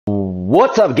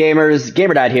What's up, gamers?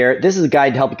 GamerDad here. This is a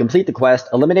guide to help you complete the quest,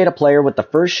 eliminate a player with the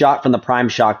first shot from the prime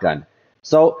shotgun.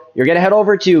 So, you're going to head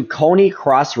over to Coney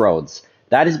Crossroads.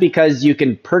 That is because you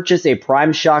can purchase a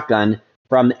prime shotgun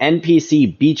from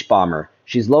NPC Beach Bomber.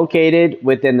 She's located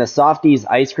within the Softies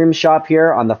ice cream shop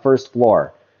here on the first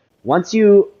floor. Once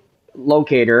you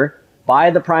locate her, buy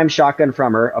the prime shotgun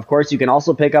from her. Of course, you can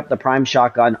also pick up the prime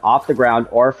shotgun off the ground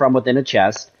or from within a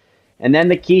chest. And then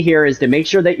the key here is to make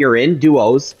sure that you're in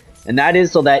duos. And that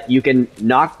is so that you can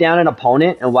knock down an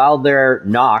opponent, and while they're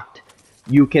knocked,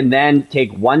 you can then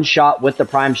take one shot with the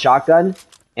prime shotgun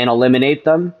and eliminate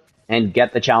them and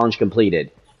get the challenge completed.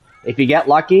 If you get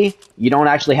lucky, you don't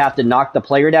actually have to knock the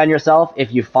player down yourself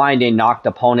if you find a knocked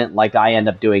opponent like I end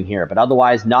up doing here. But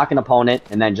otherwise, knock an opponent,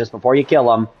 and then just before you kill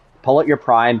them, pull out your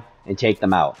prime and take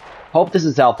them out. Hope this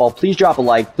is helpful. Please drop a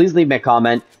like, please leave me a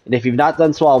comment, and if you've not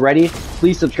done so already,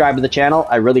 please subscribe to the channel.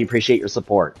 I really appreciate your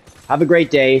support. Have a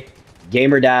great day.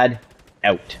 GamerDad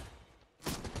out.